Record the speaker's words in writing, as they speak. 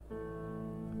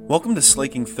Welcome to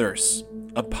Slaking Thirsts,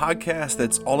 a podcast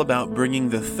that's all about bringing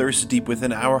the thirst deep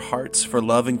within our hearts for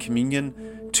love and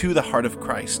communion to the heart of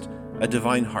Christ, a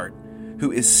divine heart,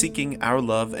 who is seeking our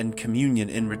love and communion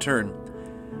in return.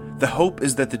 The hope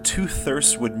is that the two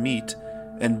thirsts would meet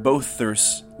and both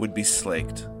thirsts would be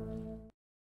slaked.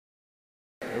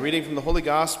 A reading from the Holy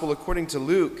Gospel according to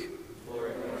Luke.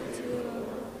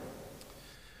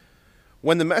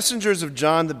 When the messengers of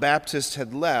John the Baptist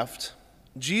had left,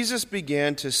 Jesus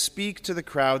began to speak to the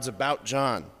crowds about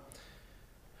John.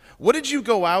 What did you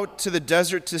go out to the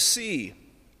desert to see?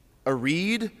 A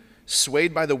reed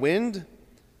swayed by the wind?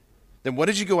 Then what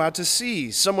did you go out to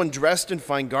see? Someone dressed in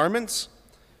fine garments?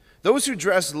 Those who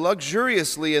dress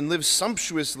luxuriously and live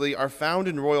sumptuously are found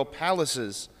in royal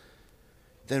palaces.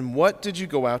 Then what did you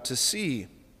go out to see?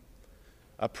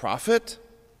 A prophet?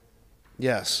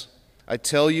 Yes, I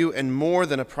tell you, and more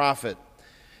than a prophet.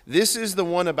 This is the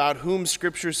one about whom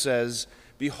Scripture says,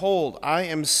 "Behold, I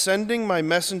am sending my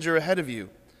messenger ahead of you.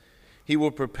 He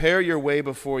will prepare your way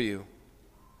before you."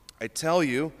 I tell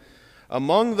you,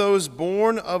 among those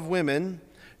born of women,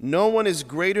 no one is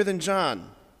greater than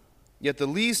John, yet the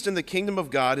least in the kingdom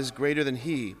of God is greater than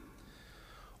he.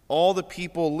 All the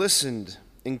people listened,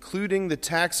 including the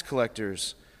tax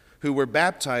collectors who were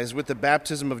baptized with the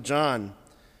baptism of John,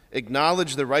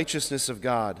 acknowledged the righteousness of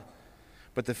God.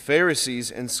 But the Pharisees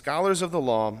and scholars of the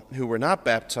law who were not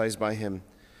baptized by him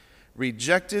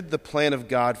rejected the plan of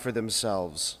God for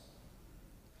themselves.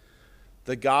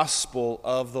 The Gospel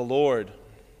of the Lord.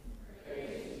 Praise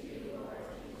to you, Lord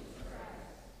Jesus Christ.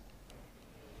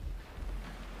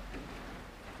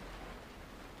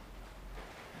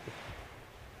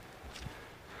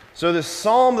 So this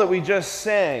psalm that we just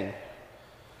sang,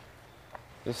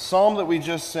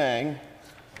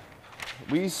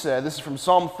 we said, this is from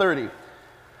Psalm 30.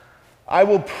 I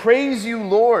will praise you,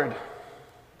 Lord,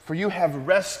 for you have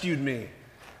rescued me.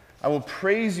 I will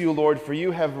praise you, Lord, for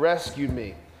you have rescued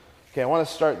me. Okay, I want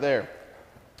to start there.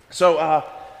 So I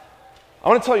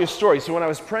want to tell you a story. So when I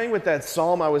was praying with that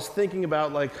psalm, I was thinking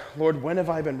about, Lord, when have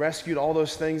I been rescued? All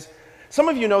those things. Some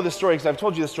of you know this story because I've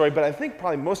told you the story, but I think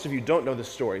probably most of you don't know this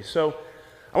story. So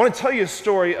I want to tell you a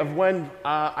story of when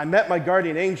I met my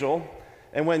guardian angel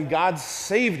and when God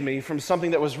saved me from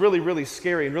something that was really, really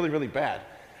scary and really, really bad.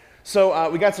 So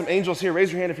we got some angels here.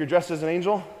 Raise your hand if you're dressed as an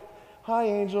angel. Hi,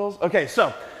 angels. Okay,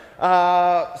 so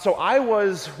I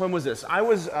was, when was this? I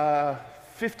was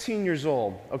 15 years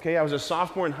old, okay? I was a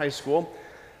sophomore in high school. I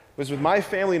was with my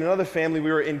family and another family.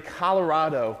 We were in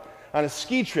Colorado on a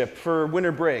ski trip for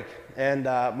winter break. And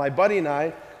my buddy and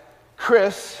I,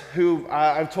 Chris, who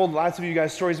I've told lots of you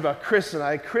guys stories about Chris and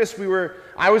I.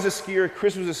 I was a skier,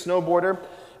 Chris was a snowboarder,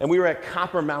 and we were at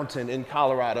Copper Mountain in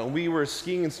Colorado. And we were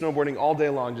skiing and snowboarding all day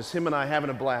long, just him and I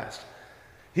having a blast.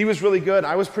 He was really good,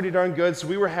 I was pretty darn good, so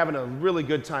we were having a really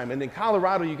good time. And in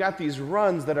Colorado, you got these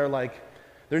runs that are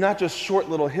they're not just short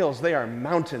little hills, they are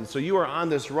mountains. So you are on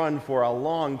this run for a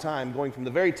long time, going from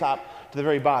the very top to the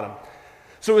very bottom.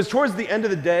 So it was towards the end of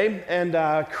the day, and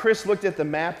Chris looked at the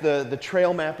map, the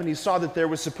trail map, and he saw that there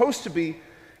was supposed to be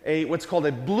what's called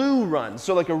a blue run.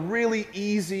 So like a really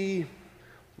easy,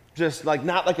 just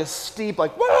not like a steep,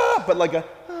 wah, but like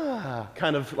a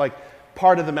kind of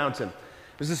part of the mountain.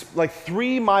 It was this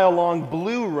 3-mile long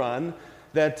blue run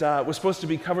that was supposed to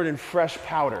be covered in fresh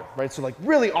powder, right? So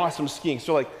really awesome skiing.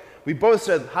 So we both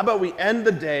said, how about we end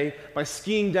the day by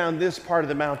skiing down this part of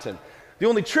the mountain? The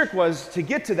only trick was to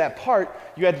get to that part,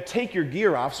 you had to take your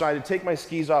gear off. So I had to take my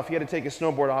skis off, he had to take his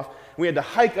snowboard off. We had to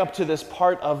hike up to this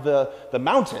part of the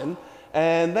mountain,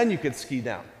 and then you could ski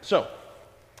down. So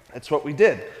that's what we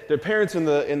did. Their parents in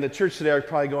the church today are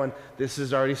probably going, this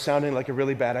is already sounding like a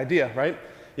really bad idea, right?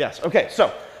 Yes. Okay,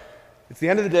 so it's the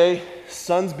end of the day,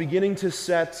 sun's beginning to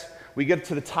set. We get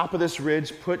to the top of this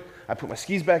ridge, I put my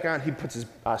skis back on, he puts his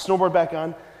snowboard back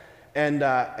on,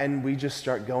 and we just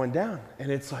start going down.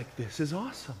 And it's this is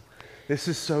awesome. This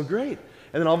is so great.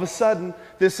 And then all of a sudden,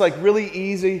 this really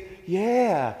easy,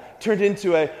 turned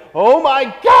into a, oh my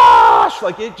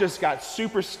gosh! It just got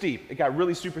super steep. It got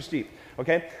really super steep,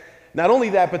 okay? Not only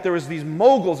that, but there was these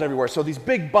moguls everywhere, so these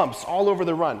big bumps all over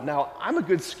the run. Now, I'm a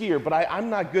good skier, but I'm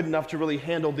not good enough to really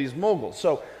handle these moguls.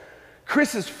 So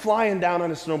Chris is flying down on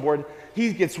his snowboard.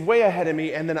 He gets way ahead of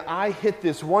me, and then I hit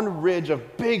this one ridge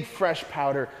of big fresh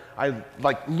powder. I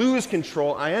lose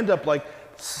control. I end up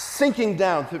sinking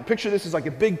down. Picture this as a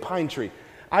big pine tree.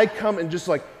 I come and just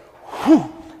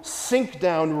sink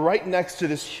down right next to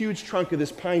this huge trunk of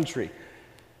this pine tree.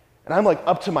 And I'm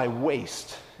up to my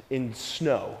waist in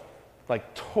snow,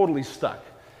 totally stuck.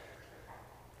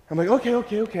 I'm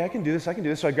okay, I can do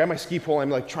this. So I grab my ski pole,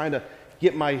 I'm trying to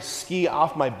get my ski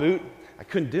off my boot. I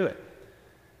couldn't do it.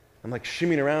 I'm like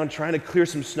shimmying around, trying to clear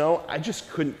some snow. I just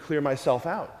couldn't clear myself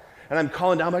out. And I'm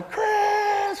calling down, I'm like,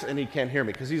 Chris! And he can't hear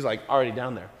me because he's like already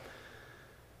down there.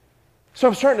 So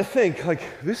I'm starting to think, like,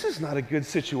 this is not a good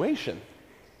situation.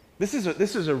 This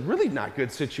is a really not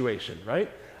good situation, right?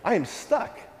 I am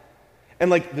stuck. And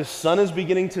like the sun is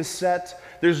beginning to set.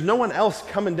 There's no one else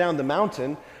coming down the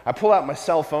mountain. I pull out my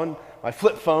cell phone, my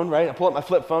flip phone, right? I pull out my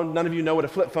flip phone. None of you know what a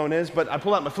flip phone is, but I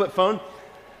pull out my flip phone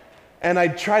and I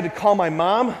tried to call my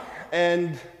mom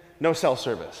and no cell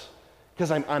service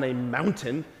because I'm on a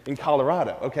mountain in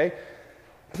Colorado, okay?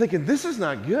 I'm thinking, this is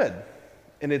not good.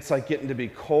 And it's like getting to be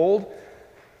cold.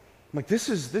 I'm like, this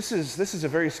is a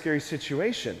very scary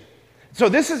situation. So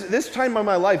this time of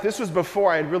my life, this was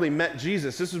before I had really met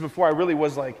Jesus. This was before I really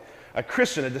was like a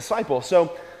Christian, a disciple.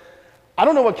 So I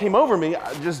don't know what came over me,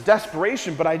 just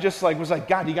desperation, but I just like was like,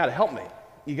 God, you got to help me.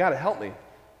 You got to help me.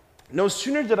 No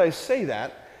sooner did I say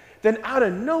that, than out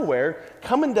of nowhere,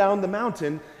 coming down the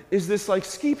mountain is this like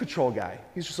ski patrol guy.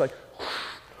 He's just like,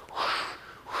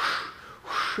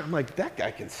 I'm like, that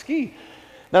guy can ski.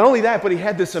 Not only that, but he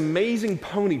had this amazing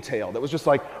ponytail that was just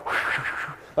like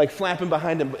flapping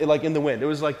behind him, like in the wind. It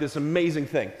was like this amazing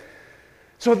thing.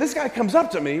 So this guy comes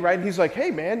up to me, right, and he's like, hey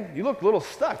man, you look a little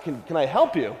stuck. Can I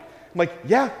help you? I'm like,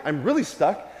 yeah, I'm really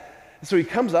stuck. And so he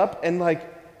comes up and like,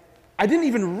 I didn't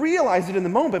even realize it in the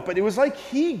moment, but it was like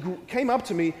he came up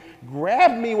to me,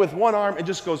 grabbed me with one arm and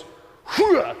just goes,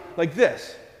 like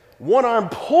this. One arm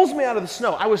pulls me out of the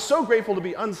snow. I was so grateful to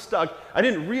be unstuck. I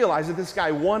didn't realize that this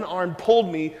guy, one arm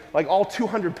pulled me, like all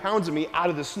 200 pounds of me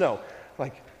out of the snow.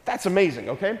 Like, that's amazing,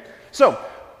 okay? So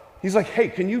he's like, hey,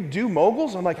 can you do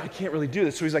moguls? I'm like, I can't really do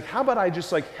this. So he's like, how about I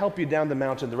just like help you down the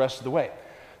mountain the rest of the way?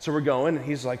 So we're going, and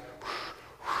he's like,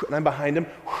 and I'm behind him,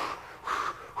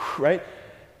 right?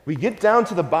 We get down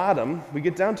to the bottom. We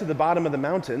get down to the bottom of the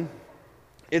mountain.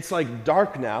 It's like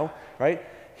dark now, right?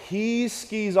 He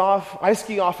skis off, I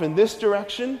ski off in this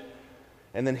direction,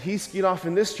 and then he skied off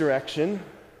in this direction.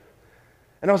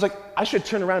 And I was like, I should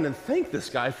turn around and thank this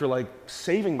guy for like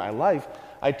saving my life.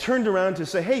 I turned around to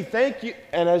say, hey, thank you.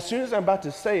 And as soon as I'm about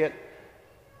to say it,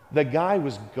 the guy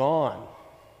was gone.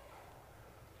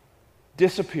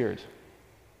 Disappeared.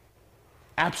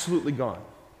 Absolutely gone.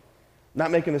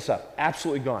 Not making this up.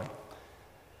 Absolutely gone.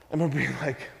 I remember being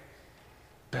like,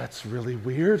 that's really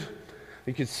weird.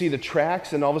 You could see the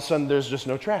tracks, and all of a sudden there's just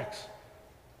no tracks.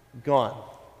 Gone.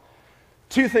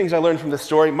 Two things I learned from this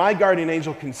story. My guardian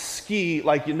angel can ski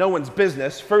like no one's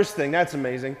business. First thing, that's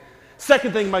amazing.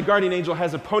 Second thing, my guardian angel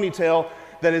has a ponytail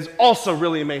that is also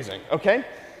really amazing, okay?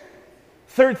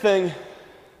 Third thing,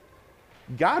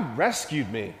 God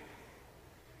rescued me.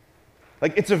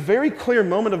 Like, it's a very clear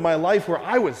moment of my life where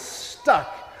I was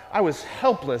stuck. I was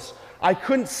helpless. I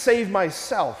couldn't save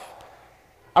myself.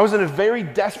 I was in a very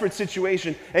desperate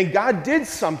situation, and God did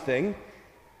something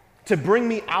to bring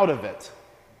me out of it.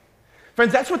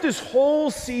 Friends, that's what this whole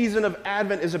season of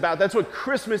Advent is about. That's what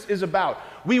Christmas is about.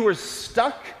 We were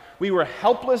stuck. We were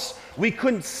helpless. We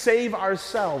couldn't save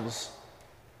ourselves.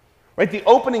 Right? The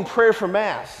opening prayer for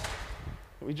Mass.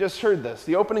 We just heard this.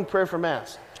 The opening prayer for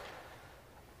Mass.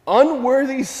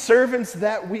 Unworthy servants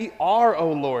that we are,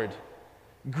 O Lord,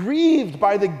 grieved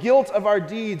by the guilt of our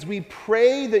deeds, we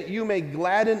pray that you may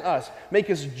gladden us,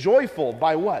 make us joyful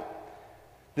by what?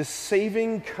 The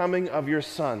saving coming of your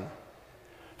Son.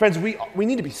 Friends, we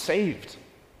need to be saved.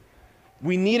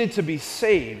 We needed to be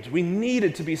saved. We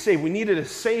needed to be saved. We needed a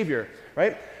Savior,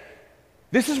 right?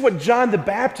 This is what John the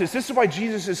Baptist, this is why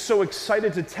Jesus is so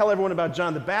excited to tell everyone about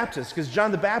John the Baptist, because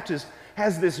John the Baptist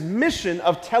has this mission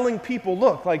of telling people,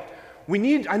 look, like, I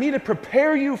need to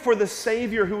prepare you for the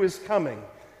Savior who is coming.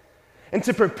 And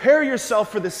to prepare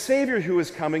yourself for the Savior who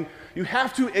is coming, you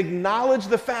have to acknowledge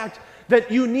the fact that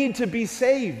you need to be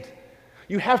saved.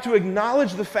 You have to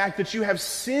acknowledge the fact that you have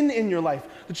sin in your life,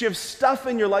 that you have stuff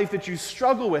in your life that you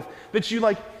struggle with, that you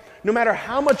like, no matter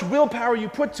how much willpower you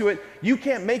put to it, you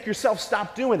can't make yourself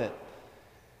stop doing it.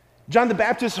 John the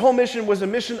Baptist's whole mission was a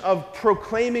mission of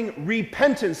proclaiming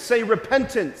repentance. Say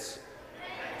repentance.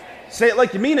 Say it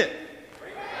like you mean it.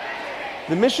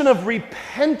 The mission of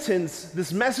repentance,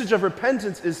 this message of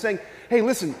repentance is saying, hey,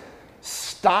 listen,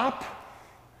 stop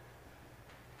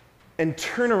and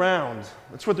turn around.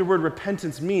 That's what the word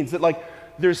repentance means. That like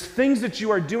there's things that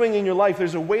you are doing in your life,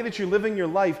 there's a way that you're living your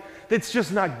life that's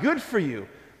just not good for you.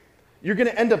 You're going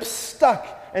to end up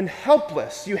stuck and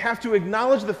helpless. You have to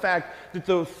acknowledge the fact that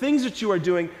the things that you are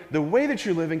doing, the way that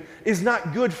you're living, is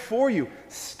not good for you.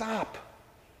 Stop.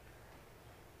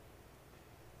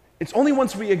 It's only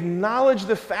once we acknowledge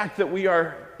the fact that we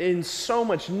are in so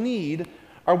much need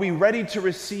are we ready to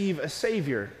receive a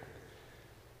Savior.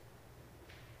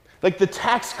 Like the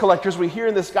tax collectors we hear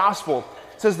in this gospel,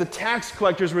 it says the tax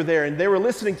collectors were there and they were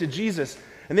listening to Jesus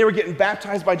and they were getting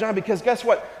baptized by John because guess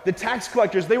what? The tax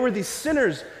collectors, they were these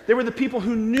sinners. They were the people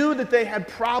who knew that they had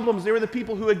problems. They were the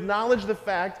people who acknowledged the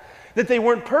fact that they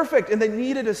weren't perfect and they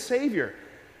needed a Savior.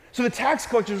 So the tax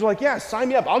collectors were like, yeah, sign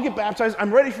me up. I'll get baptized.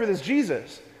 I'm ready for this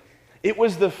Jesus. It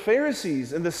was the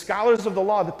Pharisees and the scholars of the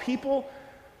law, the people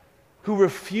who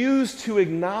refused to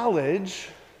acknowledge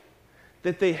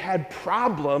that they had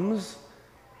problems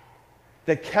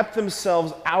that kept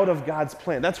themselves out of God's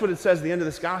plan. That's what it says at the end of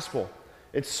this gospel.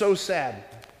 It's so sad.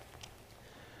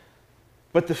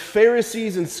 But the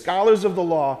Pharisees and scholars of the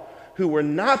law who were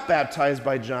not baptized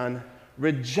by John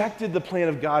rejected the plan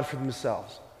of God for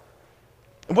themselves.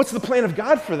 And what's the plan of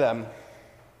God for them?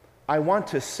 I want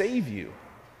to save you.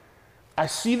 I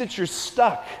see that you're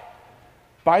stuck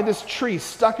by this tree,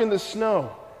 stuck in the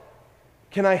snow.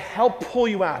 Can I help pull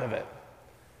you out of it?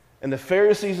 And the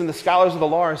Pharisees and the scholars of the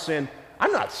law are saying,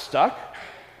 I'm not stuck.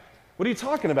 What are you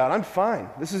talking about? I'm fine.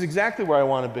 This is exactly where I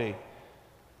want to be.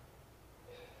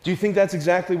 Do you think that's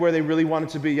exactly where they really wanted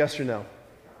to be, yes or no?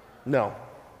 No.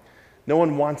 No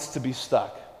one wants to be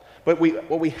stuck. But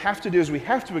what we have to do is we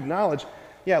have to acknowledge,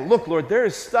 yeah, look, Lord, there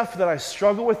is stuff that I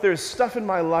struggle with. There is stuff in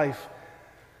my life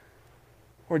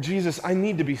where, Jesus, I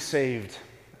need to be saved.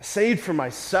 Saved from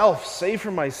myself, saved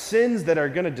from my sins that are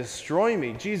going to destroy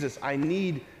me. Jesus, I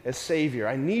need a Savior.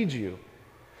 I need you.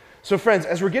 So friends,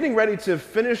 as we're getting ready to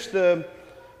finish the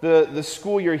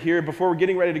school year here, before we're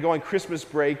getting ready to go on Christmas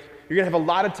break, you're going to have a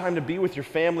lot of time to be with your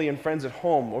family and friends at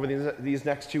home over these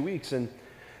next 2 weeks. And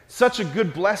such a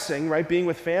good blessing, right, being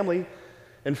with family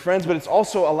and friends, but it's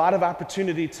also a lot of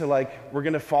opportunity to, we're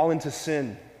going to fall into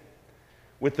sin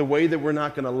with the way that we're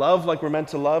not going to love like we're meant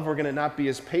to love. We're going to not be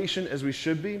as patient as we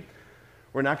should be.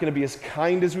 We're not going to be as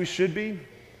kind as we should be.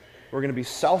 We're going to be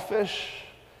selfish.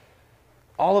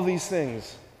 All of these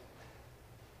things.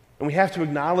 And we have to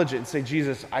acknowledge it and say,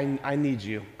 Jesus, I need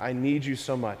you. I need you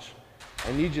so much.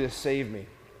 I need you to save me.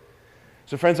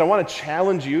 So friends, I want to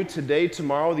challenge you today,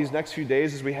 tomorrow, these next few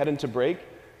days as we head into break.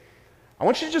 I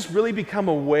want you to just really become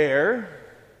aware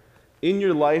in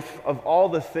your life of all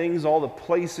the things, all the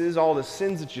places, all the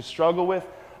sins that you struggle with,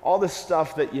 all the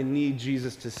stuff that you need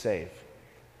Jesus to save.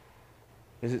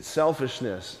 Is it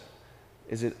selfishness?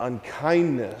 Is it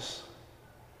unkindness?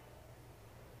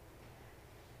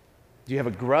 Do you have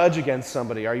a grudge against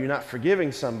somebody? Are you not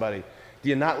forgiving somebody? Do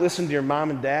you not listen to your mom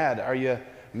and dad? Are you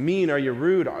mean? Are you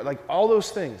rude? All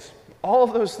those things. All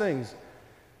of those things.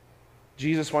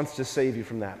 Jesus wants to save you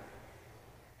from that.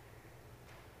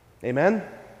 Amen?